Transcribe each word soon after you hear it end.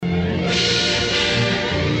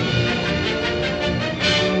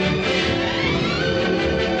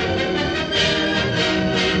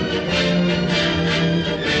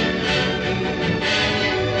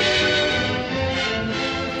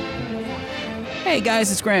Hey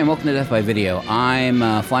guys, it's Graham. Welcome to Death by Video.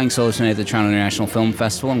 I'm flying solo tonight at the Toronto International Film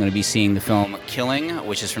Festival. I'm going to be seeing the film Killing,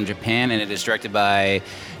 which is from Japan, and it is directed by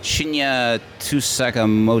Shinya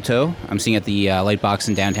Tsusakamoto. I'm seeing it at the Lightbox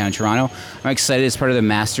in downtown Toronto. I'm excited. It's part of the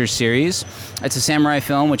Masters series. It's a samurai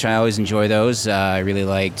film, which I always enjoy those. I really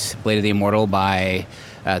liked Blade of the Immortal by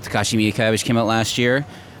Takashi Miike, which came out last year,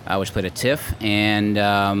 which played at TIFF, and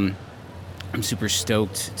I'm super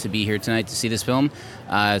stoked to be here tonight to see this film.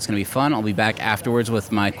 It's going to be fun. I'll be back afterwards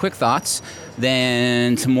with my quick thoughts.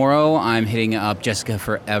 Then tomorrow I'm hitting up Jessica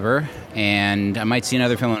Forever, and I might see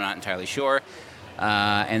another film. I'm not entirely sure.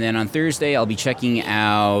 And then on Thursday I'll be checking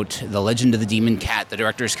out The Legend of the Demon Cat, the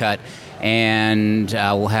director's cut, and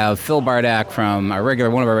we'll have Phil Bardak from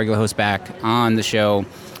one of our regular hosts back on the show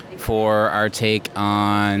for our take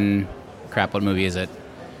on what movie is it?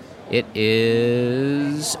 It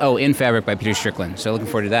is In Fabric by Peter Strickland. So looking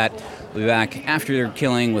forward to that. We'll be back after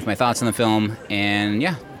Killing with my thoughts on the film, and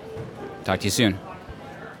yeah, talk to you soon.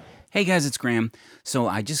 Hey guys, it's Graham. So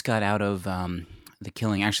I just got out of The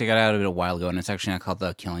Killing. Actually, I got out of it a while ago, and it's actually not called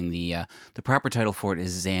The Killing. The proper title for it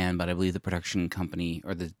is Zan, but I believe the production company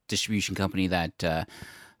or the distribution company that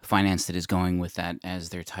financed it is going with that as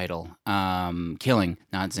their title. Killing,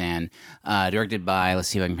 not Zan. Directed by, let's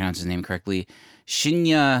see if I can pronounce his name correctly,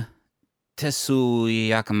 Shinya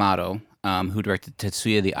Tetsuyakamoto, who directed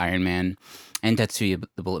Tetsuya the Iron Man and Tetsuya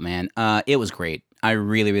the Bullet Man. It was great. I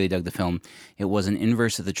really, really dug the film. It was an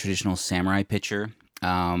inverse of the traditional samurai picture.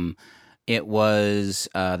 It was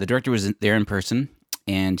the director was there in person,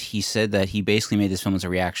 and he said that he basically made this film as a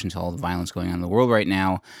reaction to all the violence going on in the world right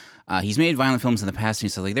now. He's made violent films in the past, and he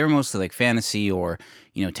said like they were mostly like fantasy or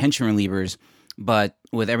tension relievers. But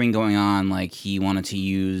with everything going on, like he wanted to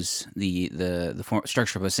use the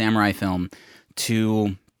structure of a samurai film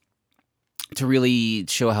to really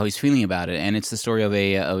show how he's feeling about it. And it's the story of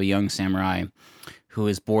a young samurai who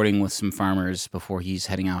is boarding with some farmers before he's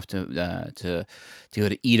heading off to go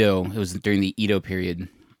to Edo. It was during the Edo period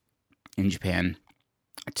in Japan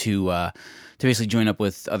to basically join up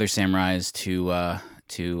with other samurais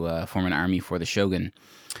to form an army for the shogun.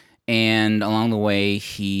 And along the way,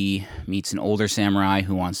 he meets an older samurai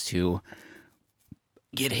who wants to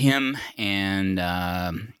get him and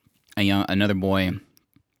another boy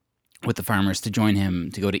with the farmers to join him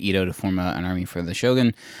to go to Edo to form an army for the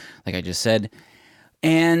shogun, like I just said.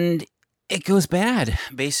 And it goes bad.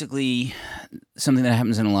 Basically, something that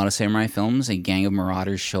happens in a lot of samurai films, a gang of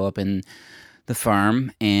marauders show up in the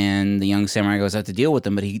farm, and the young samurai goes out to deal with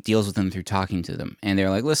them, but he deals with them through talking to them. And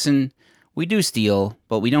they're like, listen, we do steal,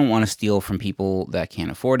 but we don't want to steal from people that can't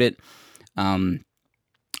afford it.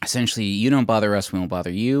 Essentially, you don't bother us, we won't bother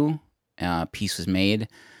you. Peace was made.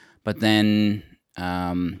 But then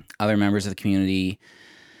other members of the community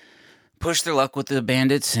push their luck with the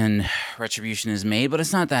bandits, and retribution is made, but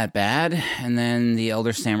it's not that bad. And then the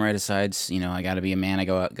elder samurai decides, I got to be a man,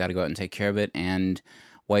 got to go out and take care of it, and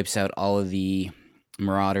wipes out all of the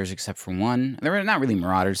marauders except for one. They're not really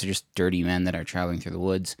marauders, they're just dirty men that are traveling through the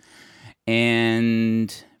woods.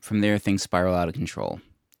 And from there, things spiral out of control.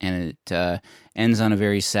 And it ends on a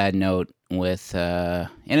very sad note with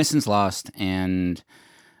innocence lost and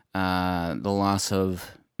the loss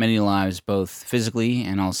of many lives, both physically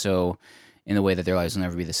and also in the way that their lives will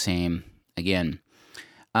never be the same again.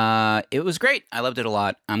 It was great. I loved it a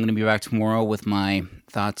lot. I'm going to be back tomorrow with my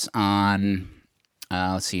thoughts on,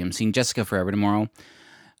 let's see, I'm seeing Jessica Forever tomorrow.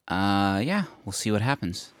 Yeah, we'll see what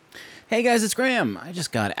happens. Hey guys, it's Graham. I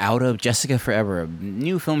just got out of Jessica Forever, a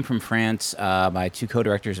new film from France by two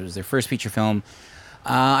co-directors. It was their first feature film.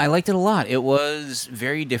 I liked it a lot. It was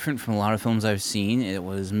very different from a lot of films I've seen. It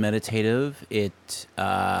was meditative.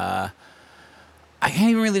 I can't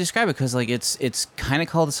even really describe it because it's kind of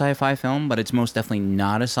called a sci-fi film, but it's most definitely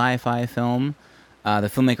not a sci-fi film.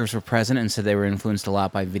 The filmmakers were present and said they were influenced a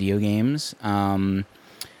lot by video games,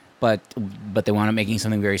 but they wound up making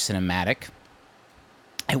something very cinematic.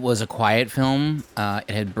 It was a quiet film. It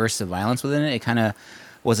had bursts of violence within it. It kind of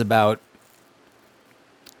was about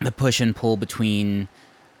the push and pull between,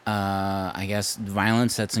 I guess,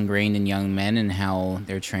 violence that's ingrained in young men and how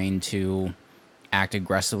they're trained to act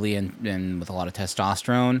aggressively and with a lot of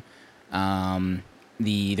testosterone.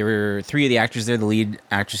 There were three of the actors there: the lead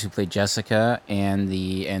actress who played Jessica,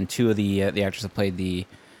 and two of the actors that played the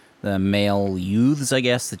male youths, I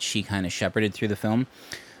guess, that she kind of shepherded through the film.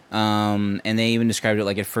 And they even described it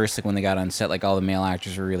like at first, like when they got on set, like all the male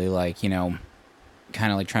actors were really like,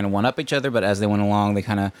 kind of like trying to one up each other, but as they went along, they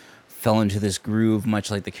kind of fell into this groove,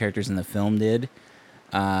 much like the characters in the film did.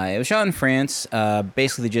 It was shot in France.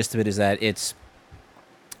 Basically, the gist of it is that it's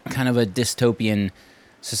kind of a dystopian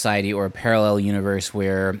society or a parallel universe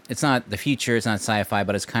where it's not the future, it's not sci-fi,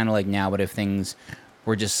 but it's kind of like now, but if things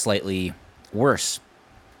were just slightly worse.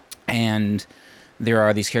 And there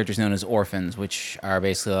are these characters known as orphans, which are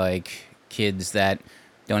basically like kids that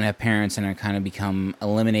don't have parents and are kind of become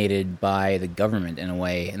eliminated by the government in a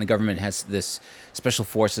way. And the government has this special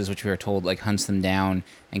forces, which we are told like hunts them down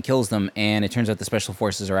and kills them. And it turns out the special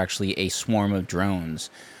forces are actually a swarm of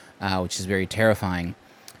drones, which is very terrifying.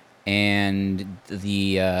 And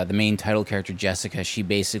the main title character, Jessica, she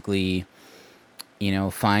basically,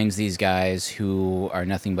 finds these guys who are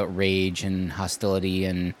nothing but rage and hostility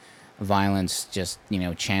and violence, just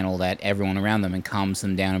channeled at everyone around them, and calms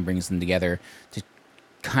them down and brings them together to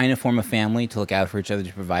kind of form a family, to look out for each other,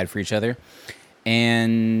 to provide for each other.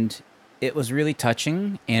 And it was really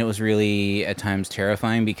touching, and it was really at times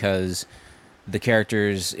terrifying because the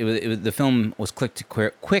characters, the film was quick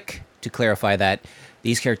to clarify that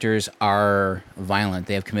these characters are violent.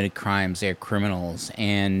 They have committed crimes. They are criminals.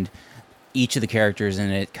 And each of the characters in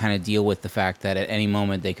it kind of deal with the fact that at any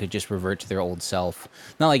moment they could just revert to their old self.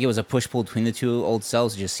 Not like it was a push-pull between the two old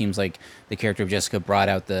selves. It just seems like the character of Jessica brought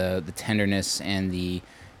out the tenderness and the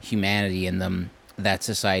humanity in them that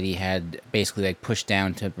society had basically like pushed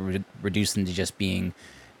down to reduce them to just being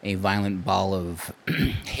a violent ball of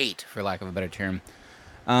hate, for lack of a better term.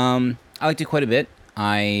 I liked it quite a bit.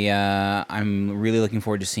 I'm really looking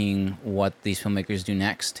forward to seeing what these filmmakers do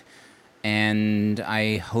next, and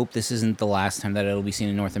I hope this isn't the last time that it'll be seen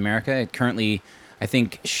in North America. It currently, I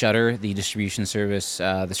think Shudder, the distribution service,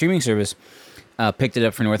 the streaming service, picked it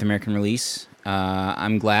up for North American release.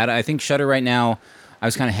 I'm glad. I think Shudder right now, I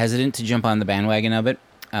was kind of hesitant to jump on the bandwagon of it,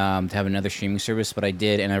 to have another streaming service, but I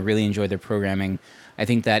did, and I really enjoyed their programming. I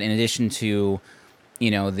think that in addition to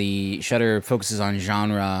the Shudder focuses on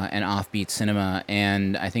genre and offbeat cinema,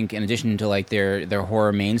 and I think in addition to like their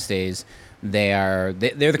horror mainstays, they're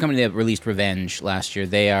the company that released Revenge last year.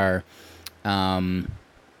 They are putting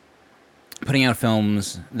out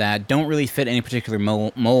films that don't really fit any particular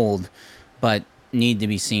mold, but need to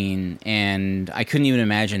be seen. And I couldn't even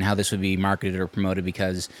imagine how this would be marketed or promoted,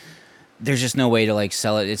 because there's just no way to like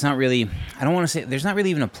sell it. It's not really, I don't want to say, there's not really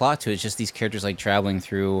even a plot to it. It's just these characters like traveling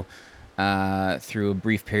through a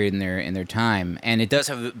brief period in their time, and it does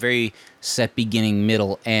have a very set beginning,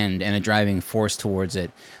 middle, end, and a driving force towards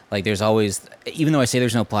it. Like there's always, even though I say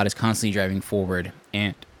there's no plot, it's constantly driving forward,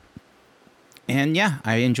 and yeah,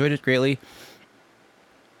 I enjoyed it greatly.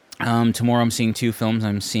 Tomorrow I'm seeing two films.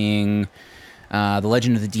 I'm seeing The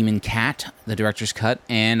Legend of the Demon Cat, the director's cut,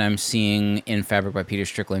 and I'm seeing In Fabric by Peter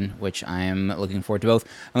Strickland, which I am looking forward to both.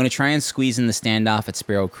 I'm going to try and squeeze in The Standoff at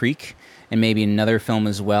Sparrow Creek, and maybe another film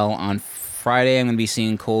as well. On Friday, I'm going to be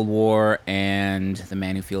seeing Cold War and The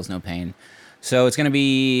Man Who Feels No Pain. So it's going to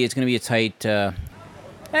be a tight.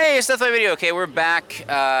 Hey, it's Death by Video. Okay, we're back.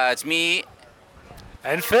 It's me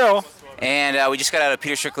and Phil, and we just got out of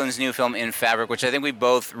Peter Strickland's new film In Fabric, which I think we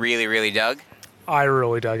both really, really dug. I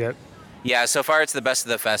really dug it. Yeah, so far it's the best of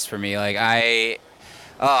the fest for me. Like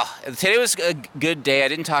today was a good day. I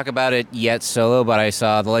didn't talk about it yet solo, but I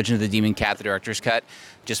saw The Legend of the Demon Cat, the director's cut,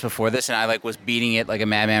 just before this, and I was beating it like a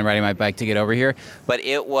madman riding my bike to get over here. But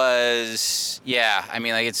it was,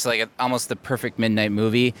 it's almost the perfect midnight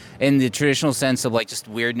movie in the traditional sense of just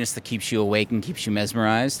weirdness that keeps you awake and keeps you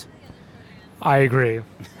mesmerized. I agree.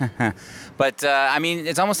 But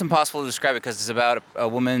it's almost impossible to describe it because it's about a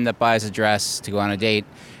woman that buys a dress to go on a date,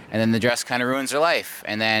 and then the dress kind of ruins her life,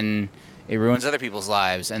 and then it ruins other people's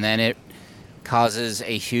lives, and then it causes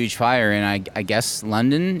a huge fire in, I guess,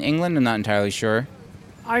 London, England. I'm not entirely sure.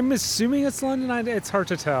 I'm assuming it's London. It's hard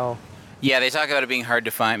to tell. Yeah, they talk about it being hard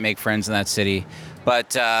to make friends in that city.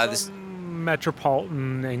 But this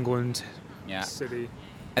metropolitan England city.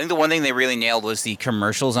 I think the one thing they really nailed was the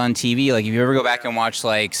commercials on TV. Like, if you ever go back and watch,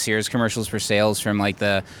 Sears commercials for sales from,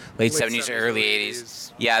 the late 70s or early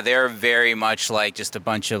 80s. Yeah, they're very much, just a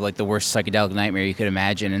bunch of, the worst psychedelic nightmare you could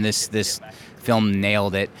imagine. And this film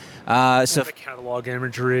nailed it. So the catalog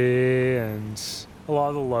imagery and a lot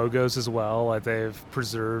of the logos as well. They've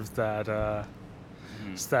preserved that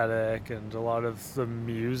aesthetic, and a lot of the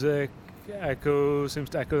music seems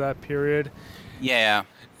to echo that period. Yeah.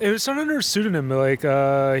 It was done under a pseudonym.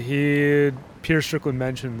 Peter Strickland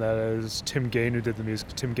mentioned that it was Tim Gain who did the music.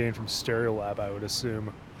 Tim Gain from Stereolab, I would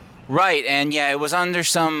assume. Right, and yeah, it was under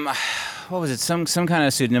some kind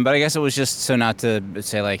of pseudonym, but I guess it was just so not to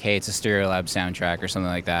say hey, it's a Stereolab soundtrack or something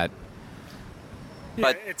like that.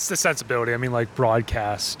 But it's the sensibility. I mean, like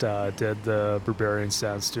Broadcast did the Barbarian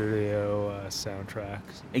Sound Studio soundtrack.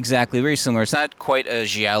 exactly, very similar. It's not quite a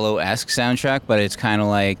Giallo-esque soundtrack, but it's kind of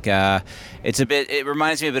like it's a bit. It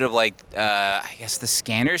reminds me a bit of like I guess the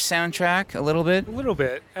Scanners soundtrack a little bit. A little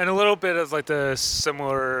bit, and a little bit of like the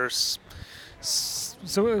similar.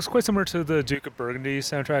 So it was quite similar to the Duke of Burgundy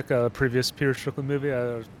soundtrack, previous Peter Strickland movie.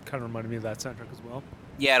 Kind of reminded me of that soundtrack as well.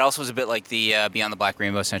 Yeah, it also was a bit like the Beyond the Black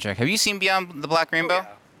Rainbow soundtrack. Have you seen Beyond the Black Rainbow?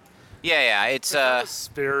 Oh, Yeah, it's it's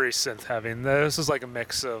very synth heavy. And this is like a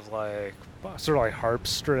mix of like sort of like harp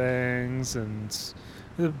strings and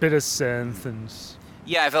a bit of synth and.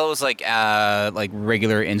 yeah, I felt it was like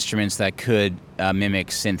regular instruments that could mimic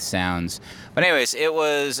synth sounds. But anyways, it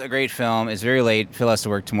was a great film. It's very late. Phil has to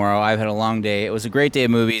work tomorrow. I've had a long day. It was a great day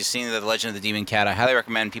of movies. Seeing The Legend of the Demon Cat, I highly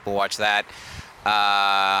recommend people watch that.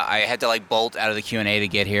 I had to like bolt out of the Q&A to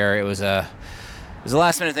get here. It was a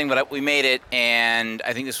last minute thing, but we made it, and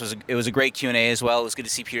I think it was a great Q&A as well. It was good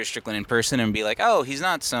to see Peter Strickland in person and be like, oh, he's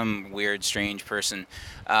not some weird, strange person.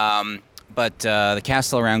 But the cast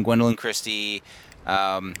still around: Gwendolyn Christie.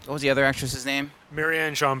 What was the other actress's name?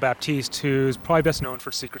 Marianne Jean-Baptiste, who's probably best known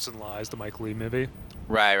for Secrets and Lies, the Mike Leigh movie.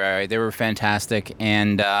 Right. They were fantastic,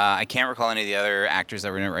 and I can't recall any of the other actors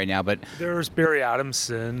that were in it right now. But there's Barry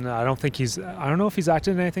Adamson. I don't know if he's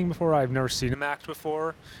acted in anything before. I've never seen him act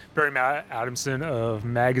before. Barry Adamson of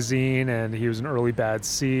Magazine, and he was an early Bad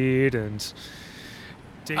Seed, and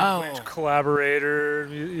David Lynch collaborator.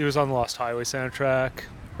 He was on the Lost Highway soundtrack.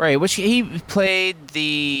 Right, he played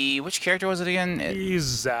which character was it again? He's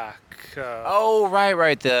Zach.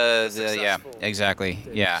 Right. Yeah, exactly.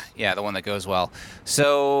 Yeah, the one that goes well.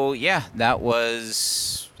 So yeah, that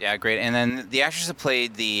was great. And then the actress that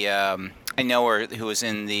played the I know her, who was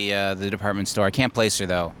in the department store. I can't place her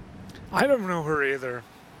though. I don't know her either.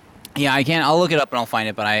 Yeah, I can't. I'll look it up and I'll find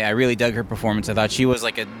it. But I really dug her performance. I thought she was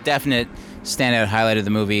like a definite standout highlight of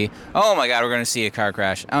the movie. Oh my God, we're going to see a car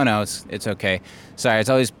crash. Oh no, it's okay. Sorry, it's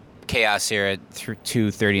always chaos here at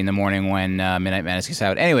 2:30 in the morning when Midnight Madness gets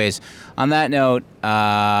out. Anyways, on that note,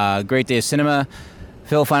 great day of cinema.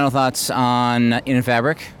 Phil, final thoughts on In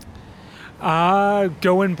Fabric?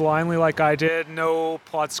 Go in blindly like I did. No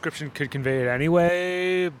plot description could convey it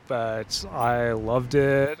anyway, but I loved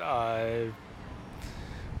it. I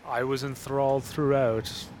was enthralled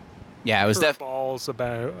throughout. Yeah, it was balls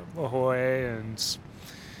about ahoy, and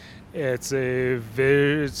it's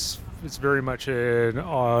very much an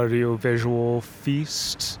audio-visual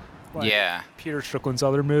feast. Like Peter Strickland's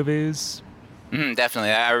other movies.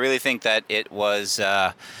 Definitely. I really think that it was,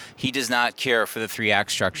 he does not care for the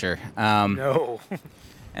 3-act structure. No.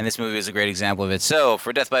 And this movie is a great example of it. So,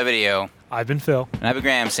 for Death by Video, I've been Phil. And I've been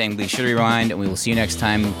Graham saying, please should rewind, and we will see you next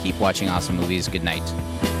time. Keep watching awesome movies. Good night.